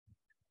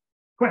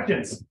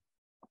Questions?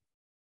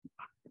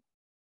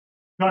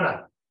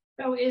 Donna.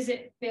 So is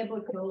it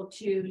biblical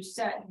to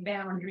set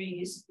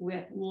boundaries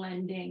with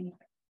lending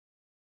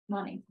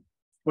money?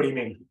 What do you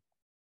mean?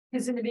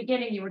 Because in the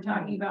beginning you were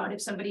talking about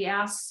if somebody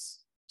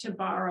asks to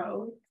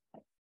borrow,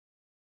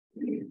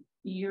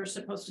 you're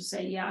supposed to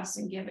say yes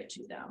and give it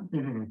to them.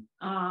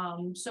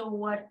 Mm-hmm. So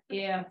what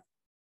if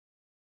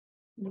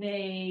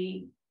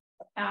they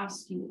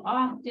ask you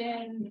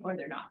often, or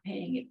they're not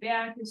paying it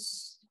back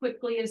as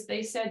quickly as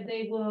they said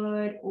they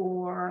would,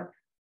 or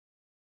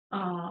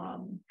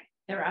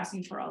they're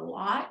asking for a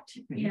lot,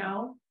 you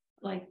know,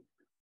 like,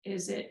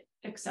 is it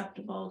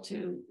acceptable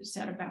to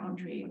set a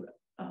boundary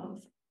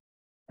of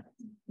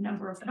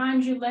number of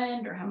times you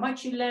lend or how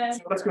much you lend?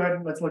 So let's go ahead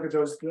and let's look at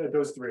those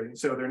three.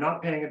 So they're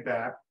not paying it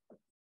back.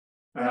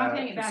 They're not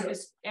paying it back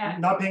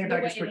not paying it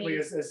back as quickly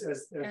as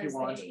you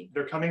want.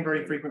 They're coming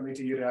very frequently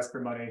to you to ask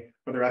for money,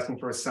 but they're asking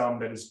for a sum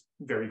that is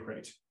very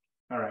great.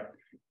 All right.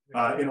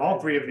 In all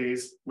three of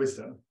these,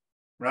 wisdom,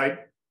 right?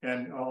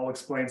 And I'll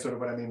explain sort of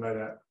what I mean by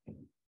that.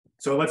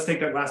 So let's take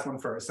that last one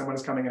first. Someone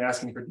is coming and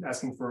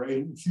asking for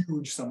a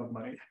huge sum of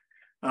money.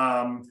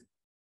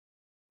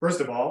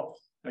 First of all,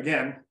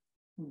 again,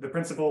 the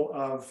principle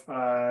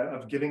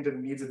of giving to the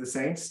needs of the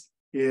saints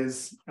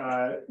is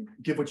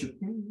give what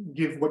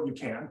you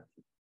can.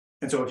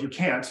 And so if you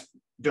can't,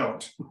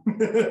 don't.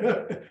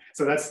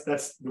 So that's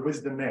the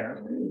wisdom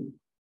there.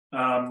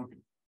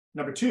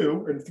 Number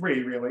two, or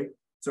three, really.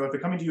 So if they're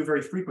coming to you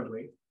very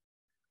frequently,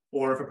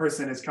 or if a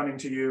person is coming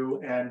to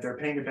you and they're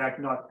paying it back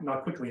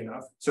not quickly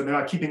enough, so they're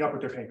not keeping up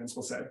with their payments,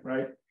 we'll say,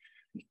 right?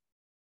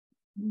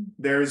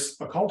 There's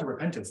a call to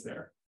repentance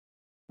there,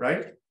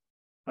 right?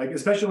 Like,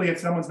 especially if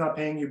someone's not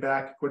paying you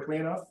back quickly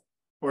enough,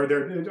 or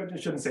I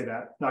shouldn't say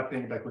that, not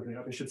paying you back quickly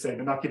enough. I should say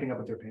they're not keeping up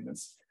with their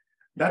payments.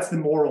 That's the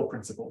moral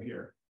principle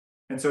here.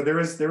 And so there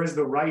is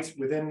the right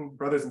within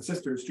brothers and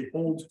sisters to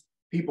hold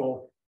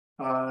people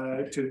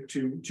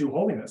to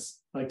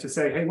holiness, like to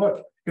say, hey,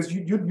 look, because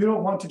you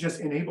don't want to just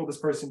enable this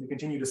person to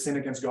continue to sin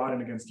against God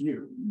and against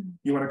you.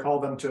 You want to call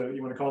them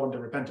to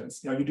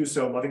repentance. You do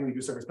so lovingly, do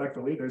so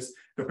respectfully. There's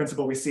the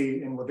principle we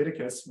see in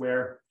Leviticus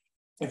where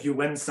if you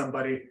lend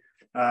somebody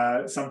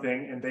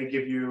something and they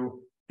give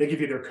you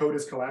their coat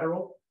as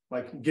collateral,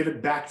 like give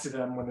it back to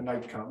them when the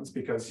night comes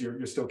because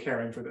you're still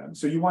caring for them.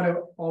 So you want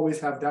to always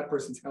have that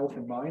person's health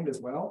in mind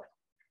as well.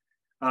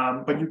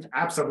 But you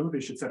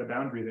absolutely should set a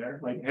boundary there.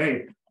 Like,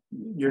 hey,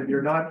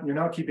 you're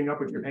not keeping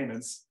up with your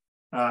payments.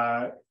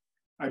 I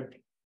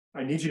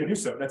need you to do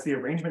so. That's the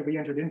arrangement we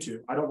entered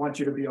into. I don't want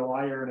you to be a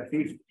liar and a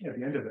thief at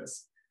the end of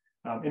this.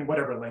 In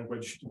whatever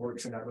language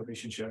works in that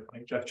relationship.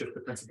 Like, that's just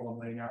the principle I'm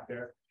laying out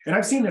there. And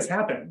I've seen this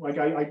happen. Like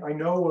I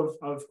know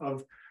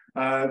of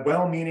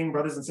well-meaning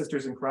brothers and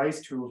sisters in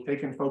Christ who have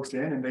taken folks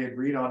in and they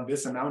agreed on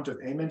this amount of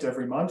payment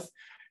every month.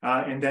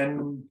 And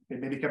then they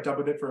maybe kept up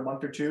with it for a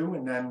month or two,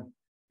 and then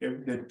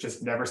it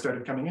just never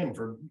started coming in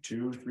for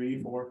 2,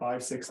 3, 4,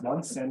 5, 6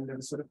 months. And it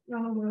was sort of,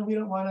 oh, well, we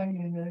don't want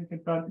to.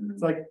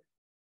 It's like,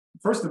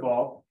 first of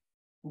all,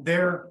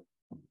 they're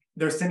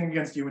sinning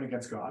against you and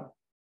against God.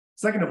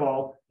 Second of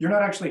all, you're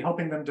not actually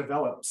helping them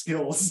develop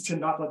skills to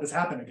not let this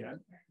happen again.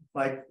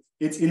 Like,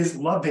 it is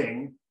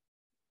loving.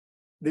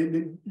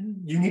 You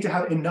need to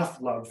have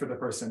enough love for the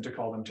person to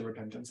call them to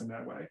repentance in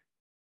that way.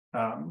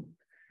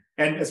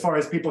 And as far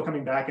as people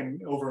coming back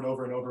and over and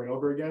over and over and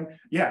over again,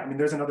 yeah, I mean,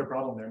 there's another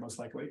problem there, most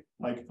likely.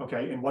 Like,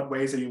 okay, in what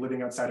ways are you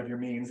living outside of your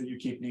means that you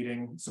keep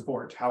needing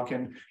support?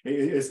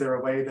 Is there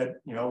a way that,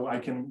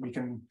 we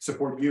can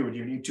support you? Do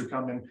you need to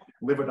come and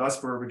live with us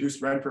for a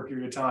reduced rent for a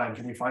period of time?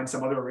 Can we find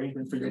some other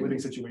arrangement for your living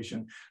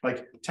situation?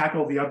 Like,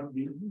 tackle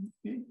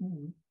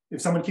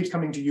if someone keeps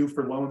coming to you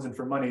for loans and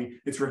for money,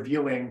 it's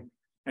revealing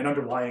an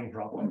underlying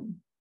problem.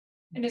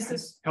 And is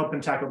this help them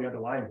tackle the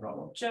underlying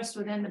problem? Just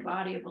within the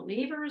body of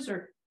believers,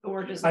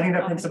 or does I think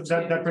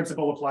that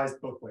principle applies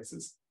both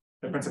places.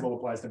 The principle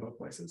applies to both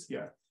places.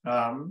 Yeah.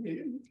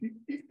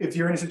 If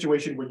you're in a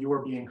situation where you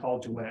are being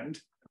called to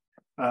lend,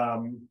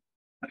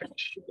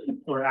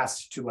 or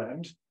asked to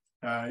lend,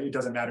 it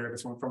doesn't matter if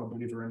it's from a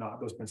believer or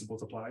not. Those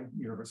principles apply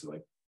universally.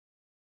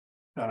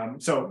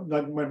 So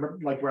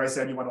like where I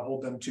said you want to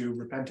hold them to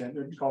repentance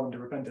or call them to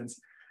repentance,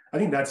 I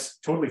think that's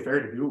totally fair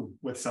to do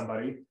with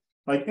somebody.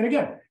 Like, and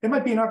again, it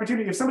might be an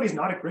opportunity if somebody's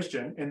not a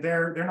Christian and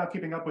they're not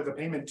keeping up with a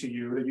payment to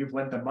you that you've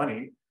lent them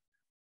money.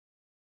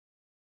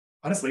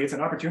 Honestly, it's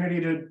an opportunity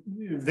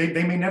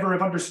they may never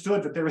have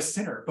understood that they're a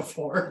sinner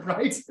before,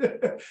 right?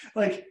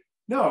 Like,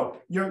 no,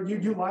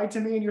 you lied to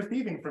me and you're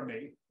thieving from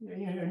me.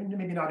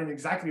 Maybe not in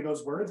exactly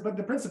those words, but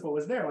the principle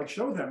is there. Like,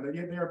 show them that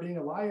they are being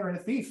a liar and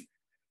a thief.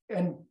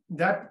 And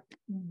that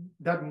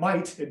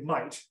might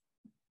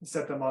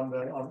set them on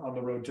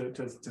the road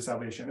to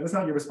salvation. And it's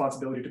not your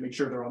responsibility to make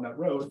sure they're on that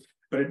road,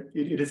 but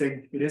it is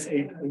a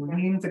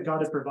means that God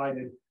has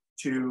provided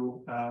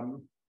to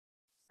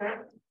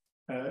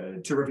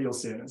reveal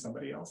sin in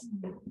somebody else.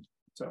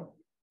 So,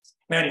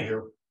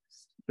 anywho,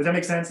 does that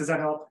make sense? Does that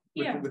help?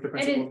 With the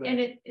principle?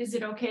 Is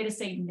it okay to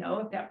say no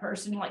if that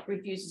person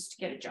refuses to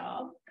get a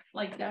job?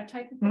 like that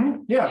type of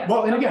thing. Yeah,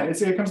 well, and again,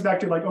 it comes back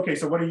to like, okay,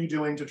 so what are you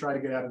doing to try to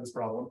get out of this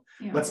problem?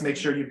 Yeah. Let's make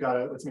sure you've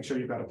got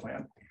a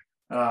plan.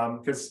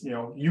 Because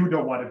you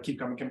don't want to keep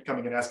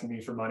coming and asking me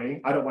for money.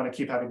 I don't want to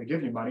keep having to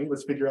give you money.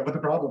 Let's figure out what the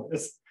problem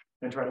is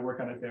and try to work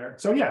on it there.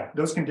 So yeah,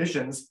 those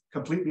conditions,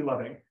 completely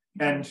loving.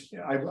 And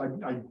I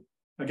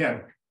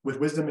again, with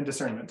wisdom and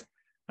discernment.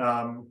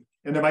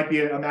 And there might be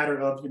a matter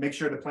of you make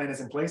sure the plan is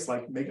in place,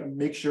 like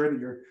make sure that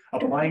you're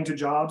applying to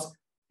jobs.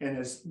 And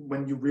as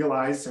when you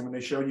realize and when they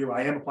show you,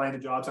 I am applying to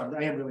jobs, I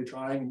am really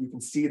trying, and you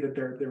can see that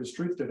there is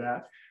truth to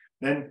that,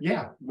 then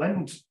yeah,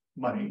 lend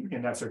money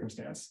in that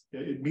circumstance.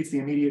 It meets the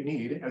immediate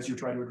need as you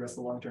try to address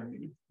the long-term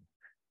need.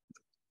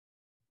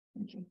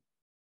 Thank you.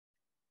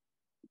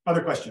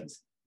 Other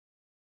questions?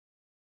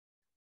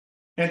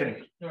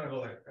 Anthony.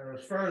 No,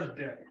 as far as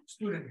debt,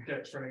 student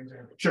debt, for an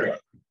example. Sure.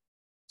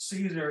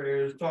 Caesar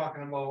is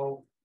talking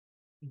about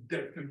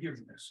debt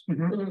forgiveness.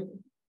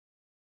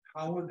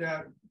 How would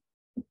that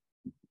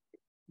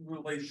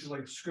relate to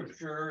like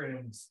scripture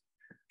and?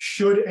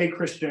 Should a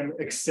Christian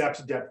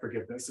accept debt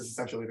forgiveness is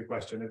essentially the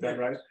question, is that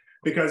right?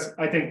 Because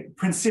I think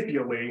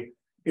principially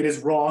it is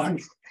wrong.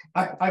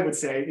 I would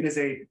say it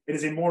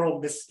is a moral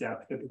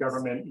misstep that the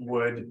government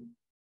would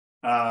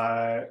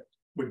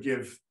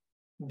give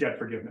debt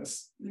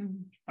forgiveness.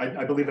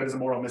 I believe that is a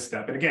moral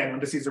misstep. And again,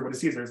 unto Caesar what is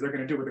Caesar's, they're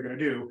going to do what they're going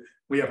to do.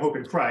 We have hope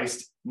in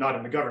Christ, not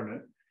in the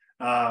government.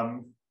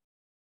 I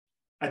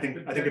think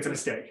it's a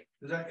mistake.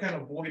 Does that kind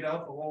of void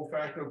out the whole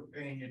fact of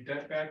paying your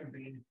debt back and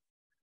being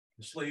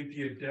a slave to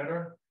your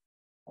debtor,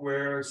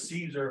 where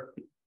Caesar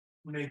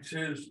makes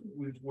his,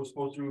 was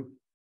supposed to?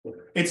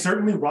 It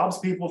certainly robs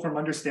people from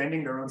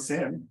understanding their own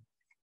sin.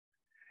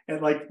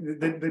 And like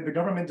the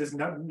government is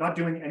not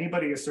doing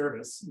anybody a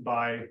service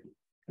by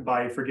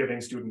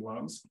forgiving student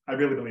loans. I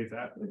really believe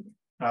that.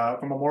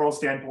 From a moral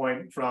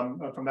standpoint, from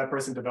that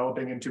person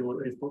developing into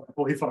a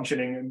fully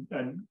functioning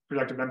and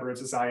productive member of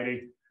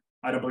society,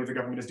 I don't believe the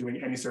government is doing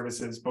any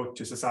services both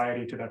to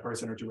society, to that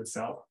person, or to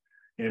itself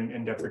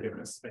in debt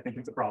forgiveness. I think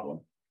it's a problem.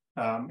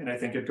 And I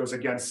think it goes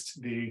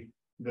against the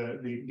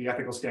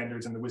ethical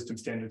standards and the wisdom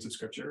standards of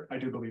scripture. I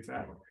do believe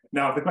that.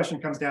 Now, if the question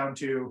comes down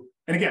to,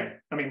 and again,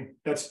 I mean,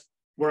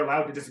 we're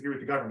allowed to disagree with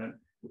the government,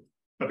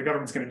 but the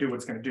government's going to do what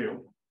it's going to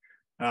do.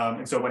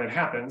 And so when it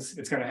happens,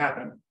 it's going to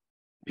happen.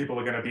 People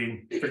are going to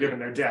be forgiven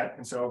their debt.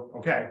 And so,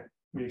 okay,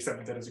 we accept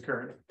that that has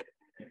occurred.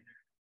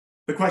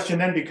 The question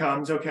then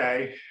becomes,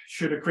 okay,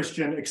 should a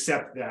Christian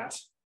accept that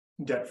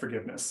debt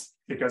forgiveness?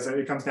 Because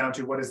it comes down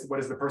to what is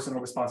the personal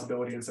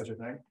responsibility in such a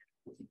thing?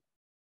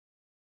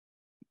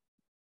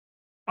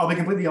 I'll be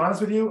completely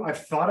honest with you.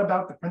 I've thought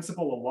about the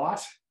principle a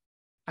lot.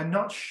 I'm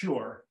not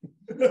sure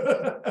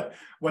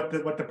what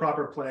the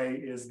proper play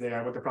is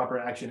there, what the proper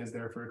action is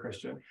there for a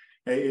Christian.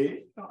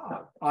 I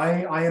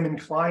am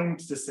inclined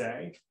to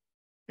say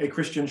a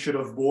Christian should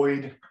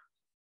avoid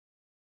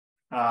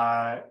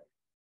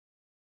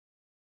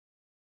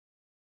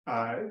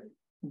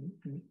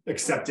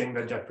accepting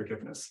the debt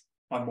forgiveness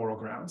on moral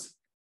grounds,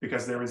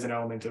 because there is an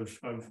element of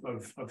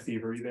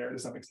thievery there to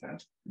some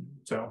extent.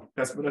 So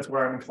that's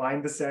where I'm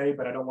inclined to say,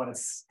 but I don't want to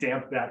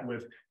stamp that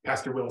with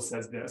Pastor Will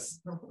says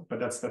this, but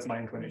that's my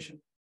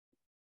inclination.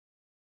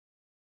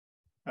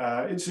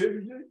 Any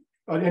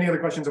other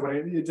questions?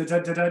 Does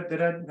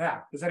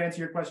that answer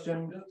your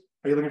question?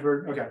 Are you looking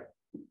for, okay,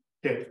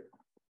 Dave?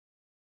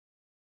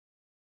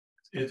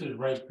 Is it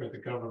right for the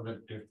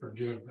government to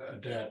forgive a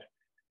debt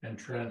and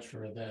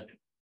transfer that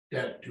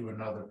debt to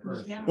another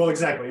person? Yeah. Well,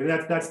 exactly.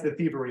 That's the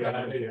thievery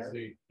element there.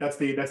 That's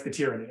the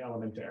tyranny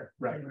element there,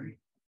 right?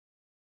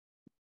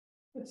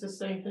 It's the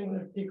same thing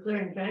with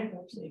declaring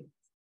bankruptcy.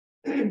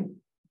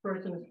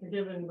 Person is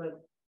forgiven,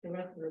 but the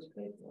rest of it is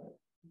paid for it.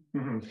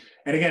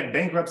 And again,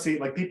 bankruptcy,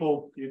 like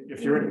people,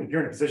 if you're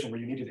in a position where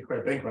you need to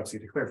declare bankruptcy,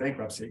 declare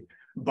bankruptcy.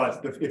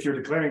 But if you're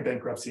declaring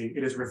bankruptcy,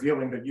 it is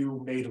revealing that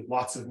you made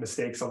lots of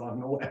mistakes along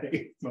the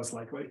way, most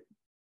likely.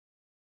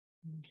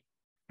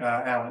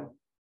 Alan.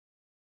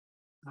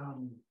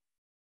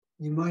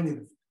 You might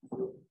have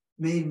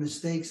made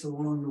mistakes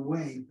along the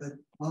way, but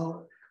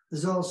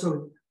there's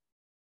also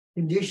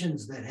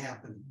conditions that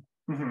happen.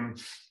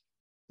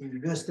 You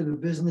invest in a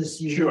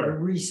business, you have a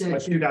recession.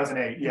 That's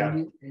 2008, yeah.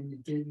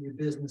 And your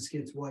business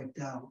gets wiped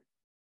out.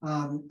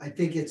 I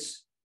think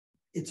it's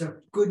a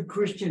good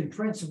Christian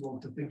principle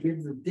to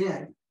forgive the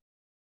debt,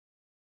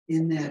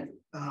 in that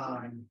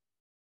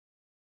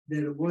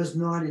that it was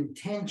not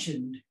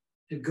intentioned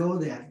to go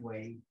that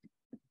way,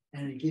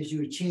 and it gives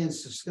you a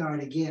chance to start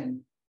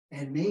again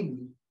and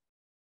maybe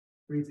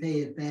repay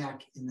it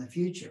back in the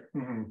future.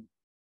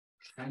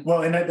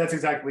 Well, and that's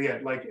exactly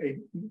it. Like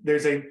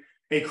there's a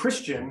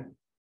Christian,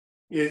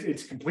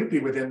 it's completely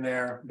within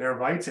their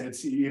rights, and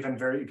it's even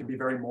it can be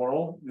very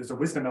moral. There's a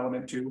wisdom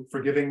element to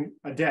forgiving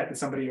a debt that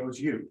somebody owes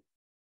you.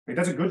 Like,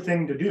 that's a good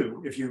thing to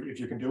do if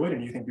you can do it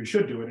and you think you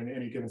should do it in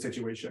any given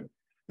situation.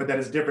 But that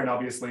is different,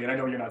 obviously, and I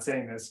know you're not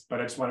saying this,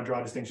 but I just want to draw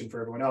a distinction for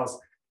everyone else.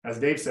 As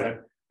Dave said,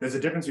 there's a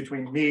difference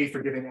between me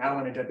forgiving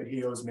Alan a debt that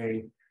he owes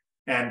me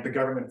and the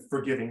government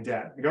forgiving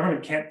debt. The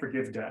government can't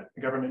forgive debt.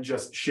 The government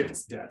just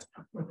shifts debt.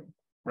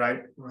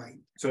 right? Right.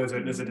 So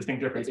there's a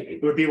distinct difference.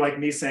 It would be like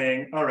me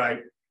saying, all right,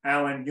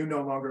 Alan, you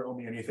no longer owe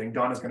me anything.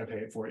 Donna's going to pay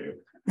it for you.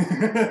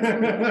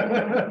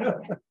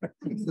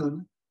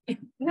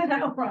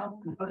 No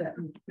problem. Okay,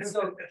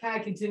 so kind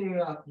of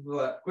continuing on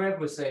what Greg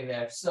was saying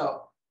there,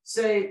 so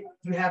say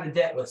you have a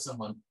debt with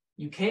someone,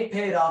 you can't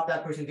pay it off,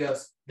 that person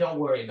goes, don't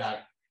worry about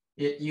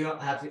it. You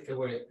don't have to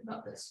worry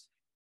about this.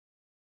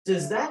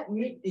 Does that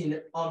mean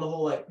on the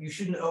whole, like, you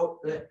shouldn't owe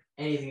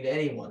anything to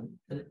anyone?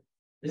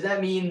 Does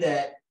that mean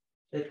that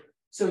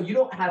so you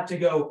don't have to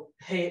go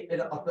pay it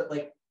off, but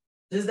like,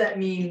 does that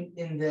mean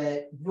in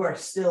that you are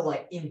still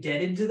like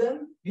indebted to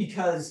them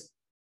because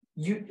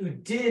you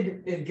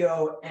did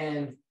go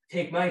and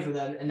take money from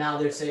them and now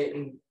they're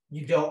saying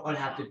you don't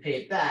have to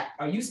pay it back?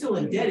 Are you still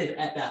indebted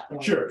at that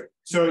point? Sure.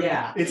 So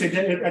Yeah. it's a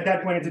debt, at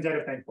that point, it's a debt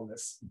of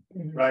thankfulness,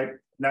 right?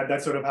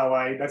 That's sort of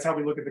that's how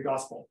we look at the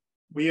gospel.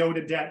 We owed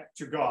a debt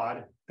to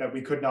God that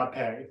we could not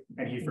pay,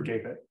 and he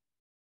forgave it.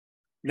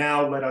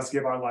 Now let us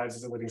give our lives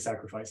as a living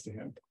sacrifice to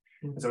him.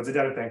 So it's a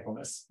debt of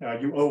thankfulness.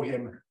 You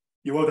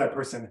owe that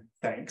person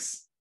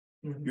thanks.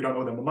 You don't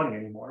owe them the money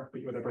anymore,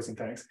 but you owe that person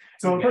thanks.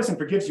 So when a person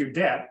forgives you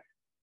debt,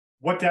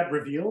 what that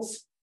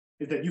reveals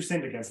is that you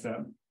sinned against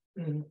them.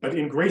 But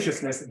in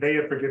graciousness, they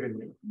have forgiven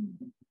you.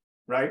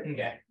 Right?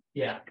 Okay.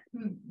 Yeah.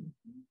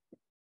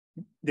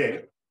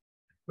 Dave.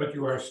 But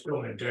you are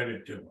still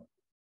indebted to them.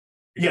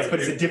 Yes, but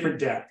it's a different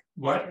debt.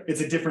 What?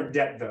 It's a different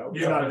debt, though.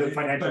 It's Yeah, not but a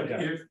financial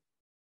debt.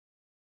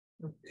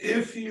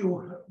 If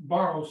you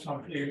borrow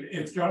something,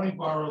 if Johnny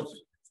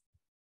borrows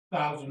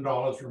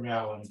 $1,000 from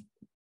Alan,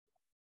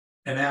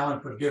 and Alan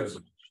forgives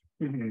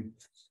him.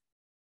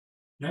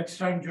 Next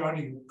time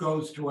Johnny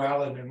goes to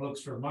Alan and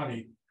looks for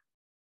money,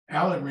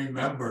 Alan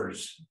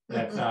remembers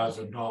that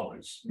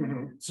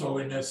 $1,000. So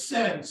in a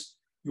sense,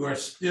 you are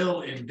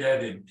still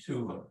indebted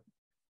to him.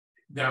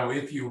 Now,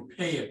 if you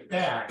pay it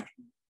back,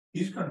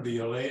 he's going to be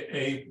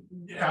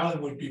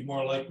Alan would be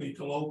more likely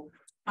to owe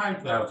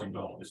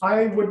 $5,000.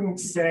 I wouldn't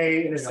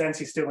say, in a sense,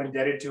 he's still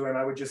indebted to him.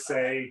 I would just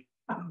say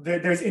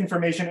there's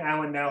information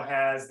Alan now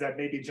has that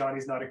maybe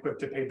Johnny's not equipped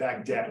to pay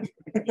back debt.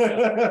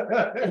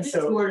 And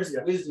so, more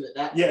wisdom at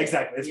that point. Yeah,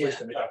 exactly. It's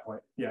wisdom at that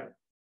point. Yeah.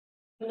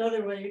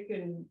 Another way you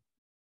can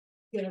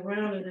get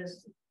around it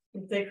is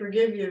if they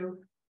forgive you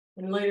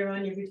and later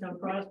on you become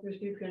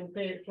prosperous, you can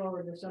pay it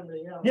forward to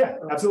somebody else. Yeah,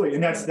 absolutely.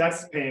 And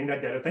that's paying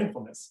that debt of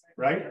thankfulness,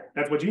 right?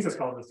 That's what Jesus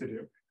called us to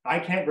do. I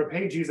can't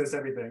repay Jesus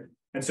everything.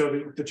 And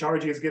so the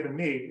charge he has given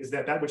me is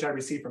that which I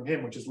receive from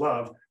him, which is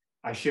love,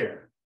 I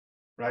share,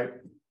 right?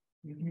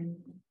 You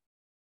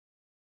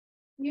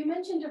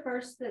mentioned a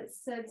verse that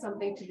said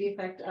something to the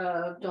effect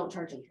of don't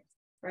charge interest,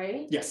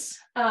 right? Yes.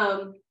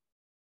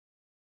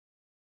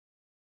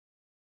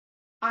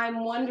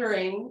 I'm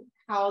wondering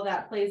how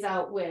that plays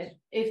out with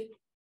if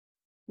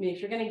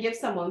you're going to give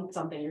someone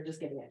something, you're just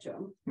giving it to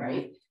them,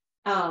 right?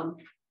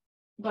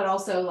 But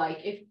also like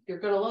if you're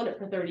going to loan it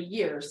for 30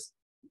 years,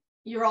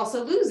 you're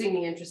also losing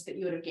the interest that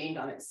you would have gained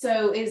on it.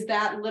 So is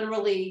that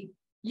literally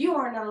you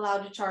are not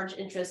allowed to charge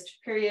interest,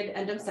 period,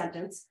 end of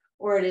sentence,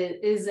 or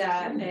is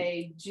that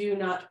a do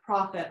not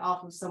profit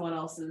off of someone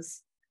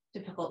else's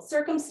difficult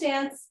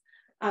circumstance?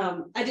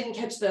 I didn't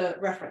catch the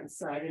reference,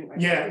 so I didn't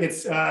write Yeah,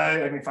 it's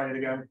let me find it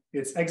again.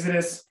 It's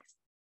Exodus.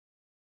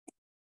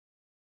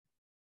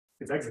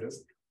 It's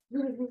Exodus.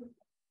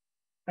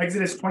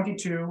 Exodus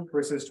 22,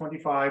 verses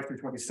 25 through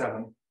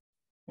 27.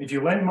 If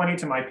you lend money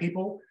to my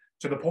people,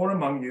 to the poor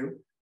among you,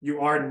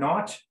 you are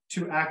not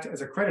to act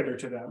as a creditor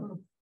to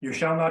them. You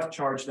shall not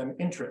charge them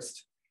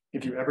interest.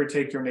 If you ever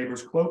take your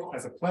neighbor's cloak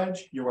as a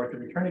pledge, you are to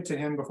return it to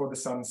him before the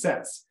sun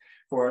sets,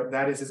 for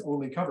that is his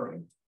only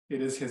covering.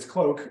 It is his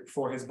cloak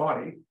for his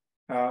body.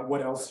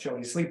 What else shall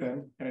he sleep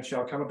in? And it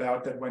shall come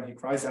about that when he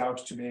cries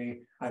out to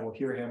me, I will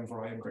hear him,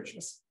 for I am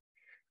gracious.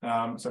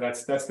 So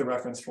that's the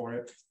reference for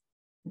it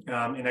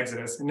in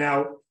Exodus.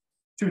 Now,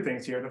 two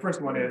things here. The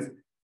first one is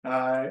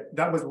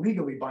that was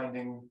legally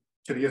binding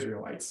to the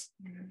Israelites.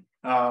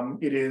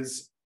 It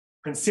is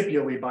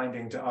principially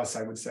binding to us,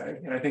 I would say.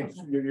 And I think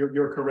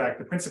you're correct.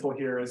 The principle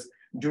here is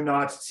do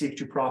not seek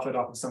to profit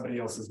off of somebody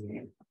else's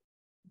need.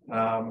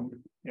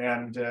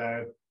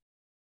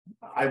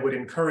 I would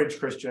encourage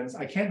Christians.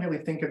 I can't really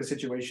think of a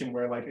situation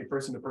where like a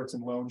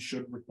person-to-person loan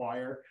should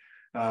require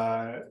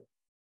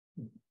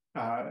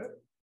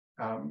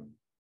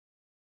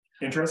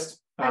interest.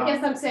 I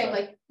guess I'm saying,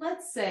 like,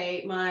 let's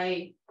say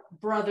my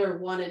brother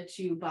wanted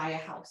to buy a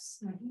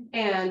house,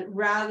 and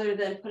rather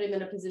than put him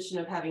in a position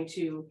of having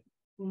to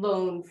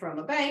loan from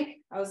a bank,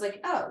 I was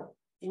like, oh,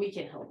 we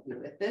can help you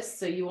with this,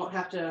 so you won't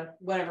have to,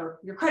 whatever,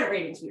 your credit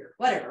rating's weird,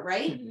 whatever,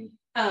 right?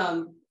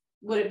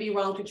 Would it be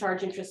wrong to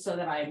charge interest so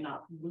that I am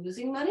not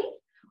losing money?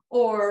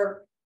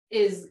 Or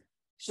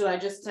should I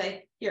just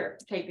say, here,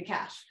 take the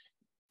cash?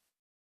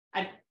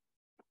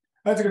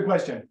 That's a good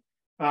question.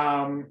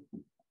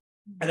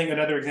 I think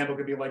another example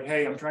could be like,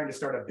 hey, I'm trying to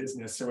start a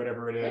business or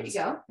whatever it is. There you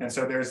go. And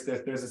so there's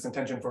this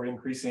intention for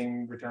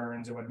increasing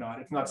returns and whatnot.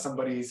 It's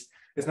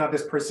not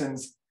this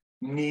person's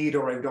need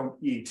or I don't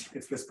eat.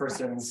 It's this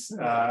person's,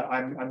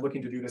 I'm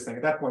looking to do this thing.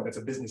 At that point, that's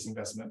a business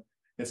investment.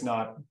 It's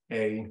not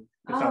a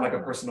It's not like a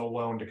Oh. personal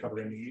loan to cover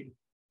a need.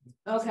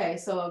 Okay,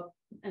 so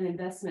an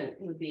investment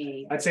would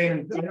be, I'd say,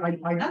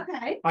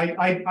 okay,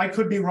 I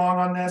could be wrong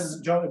on this.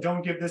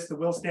 Don't give this the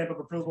will stamp of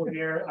approval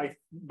here.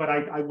 But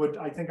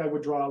I think I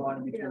would draw a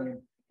line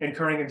between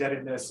incurring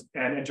indebtedness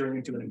and entering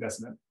into an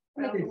investment.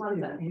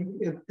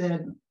 If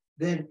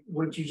then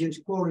what you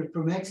just quoted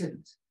from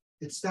Exodus,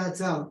 it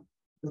starts out,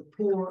 the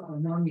poor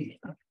among you.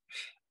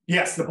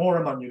 Yes, the poor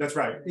among you. That's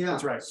right. Yeah,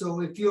 That's right.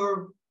 so if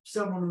you're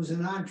someone who's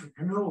an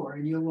entrepreneur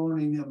and you're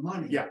loaning them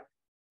money. Yeah.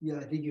 Yeah,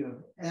 I think you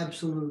have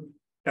absolute.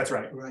 That's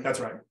right. Right. That's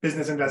right.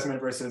 Business investment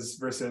versus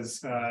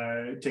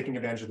taking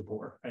advantage of the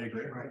poor. I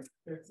agree. Right.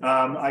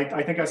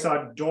 I think I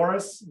saw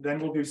Doris, then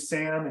we'll do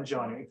Sam and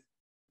Johnny.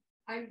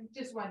 I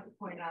just want to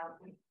point out,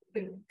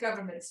 the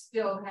government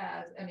still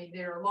has, I mean,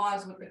 there are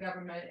laws with the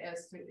government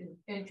as to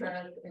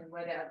interest and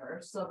whatever,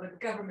 so the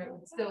government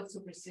would still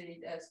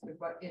supersede as to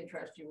what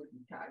interest you would be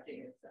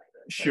charging, et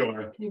cetera. So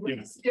Sure. you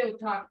would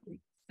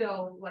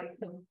still like,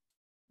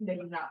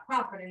 maybe not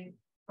property,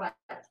 but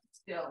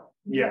still.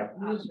 Yeah.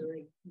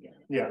 Usually,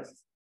 Yeah.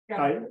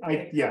 I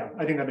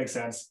think that makes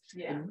sense.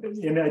 Yeah.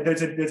 And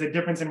there's a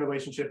difference in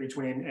relationship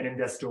between an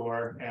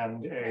investor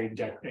and a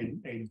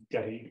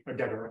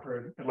debtor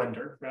or a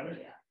lender rather.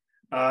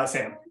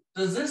 Sam.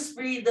 Does this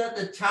mean that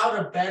the town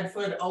of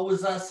Bedford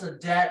owes us a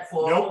debt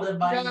for all the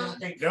money that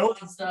they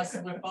caused us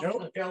with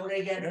the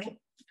building and?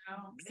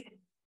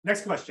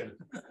 Next question.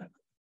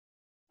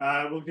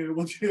 We'll do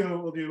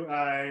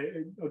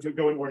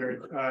go in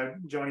order.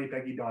 Johnny,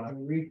 Peggy, Donna.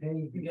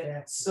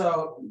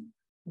 So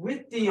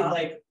with the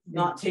like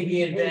not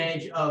taking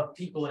advantage of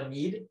people in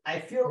need,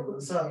 I feel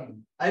so.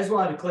 I just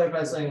wanted to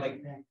clarify something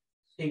like,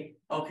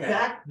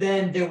 back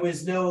then there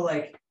was no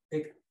like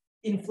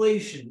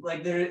inflation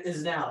like there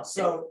is now.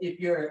 So if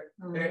you're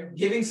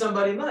giving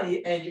somebody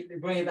money and you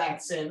bring it back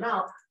the same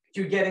amount,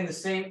 you're getting the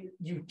same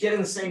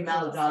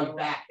amount of value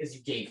back as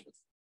you gave.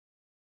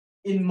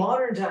 In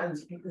modern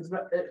times,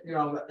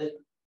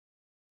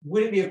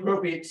 would it be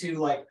appropriate to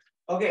like,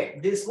 okay,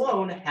 this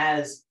loan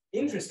has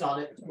interest on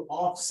it to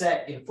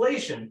offset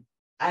inflation.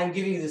 I'm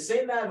giving you the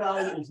same amount of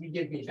value as you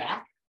give me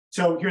back.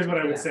 So here's what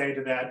I would say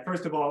to that.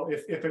 First of all,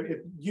 if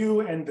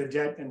you and the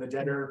debt and the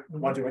debtor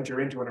want to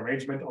enter into an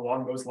arrangement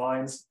along those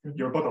lines,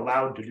 you're both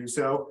allowed to do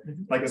so,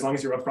 like as long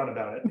as you're upfront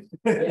about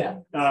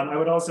it. I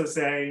would also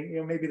say,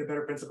 maybe the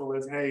better principle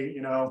is, hey,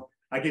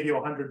 I give you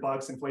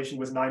 $100. Inflation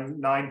was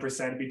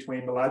 9%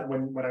 between the last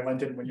when I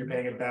lent it and when you're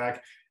paying it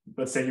back.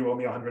 Let's say you owe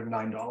me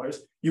 $109.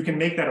 You can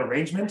make that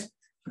arrangement,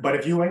 but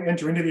if you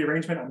enter into the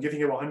arrangement, I'm giving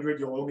you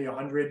 100, you'll owe me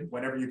 100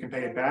 whenever you can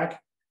pay it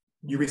back.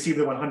 You receive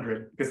the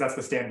 100 because that's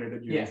the standard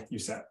that you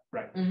set,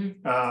 right?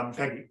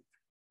 Peggy.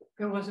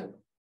 It wasn't,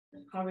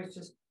 I was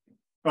just.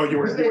 Oh, you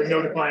were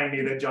notifying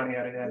me that Johnny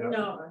had an hand up.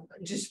 No,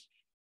 just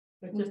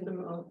a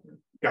moment.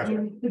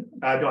 Gotcha.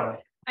 Donna.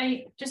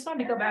 I just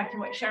wanted to go back to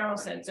what Cheryl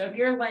said. So if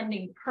you're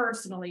lending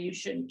personally, you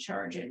shouldn't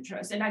charge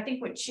interest. And I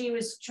think what she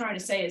was trying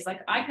to say is like,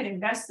 I could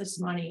invest this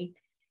money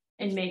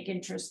and make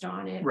interest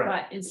on it,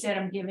 but instead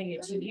I'm giving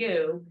it to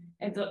you.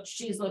 And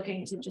she's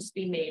looking to just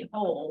be made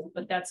whole,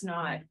 but that's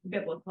not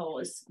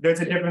biblical. There's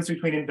a difference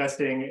between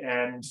investing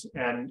and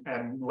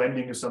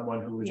lending to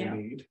someone who is in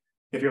need.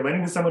 If you're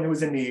lending to someone who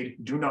is in need,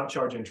 do not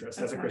charge interest.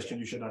 As a Christian,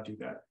 you should not do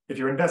that. If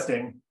you're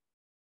investing,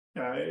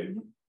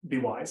 be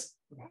wise.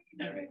 All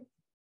right.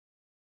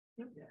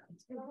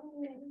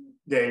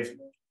 Dave.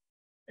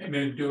 And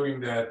in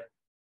doing that,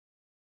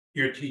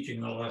 you're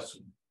teaching a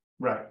lesson.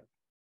 Right.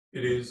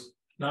 It is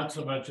not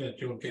so much that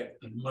you'll get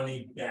the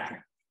money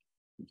back,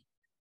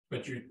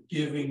 but you're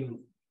giving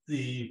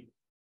the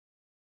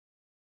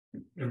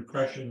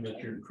impression that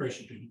you're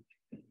Christian.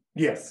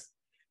 Yes.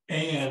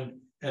 And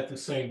at the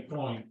same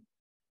point,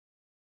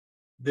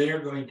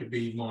 they're going to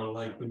be more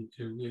likely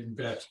to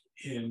invest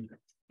in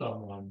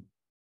someone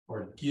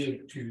or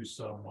give to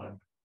someone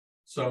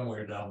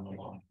somewhere down the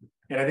line.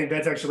 And I think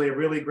that's actually a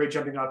really great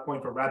jumping off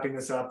point for wrapping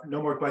this up.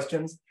 No more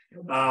questions.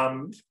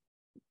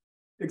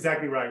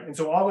 Exactly right. And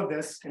so all of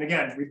this, and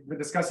again, we've been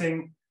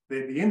discussing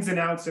the ins and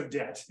outs of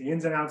debt,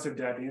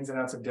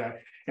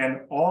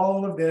 and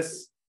all of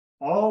this,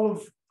 all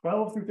of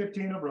 12 through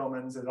 15 of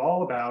Romans is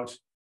all about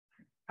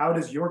how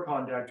does your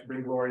conduct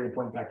bring glory and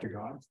point back to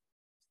God.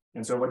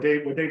 And so what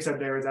Dave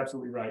said there is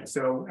absolutely right.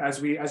 So as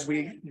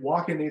we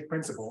walk in these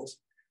principles,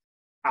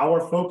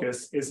 our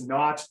focus is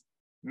not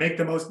make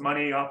the most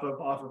money off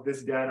of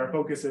this debt. Our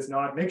focus is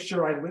not make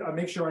sure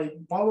I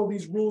follow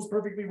these rules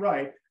perfectly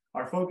right.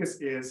 Our focus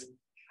is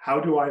how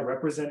do I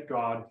represent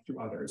God to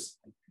others,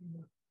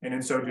 and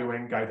in so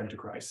doing, guide them to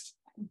Christ.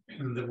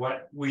 And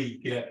what we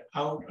get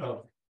out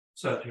of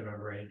such an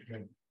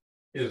arrangement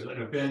is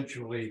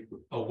eventually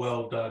a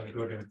well done,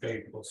 good and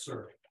faithful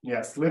servant.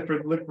 Yes, live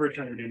for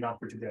eternity, not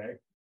for today.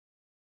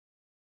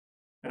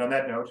 And on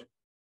that note,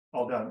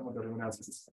 all done. We'll go to announcements.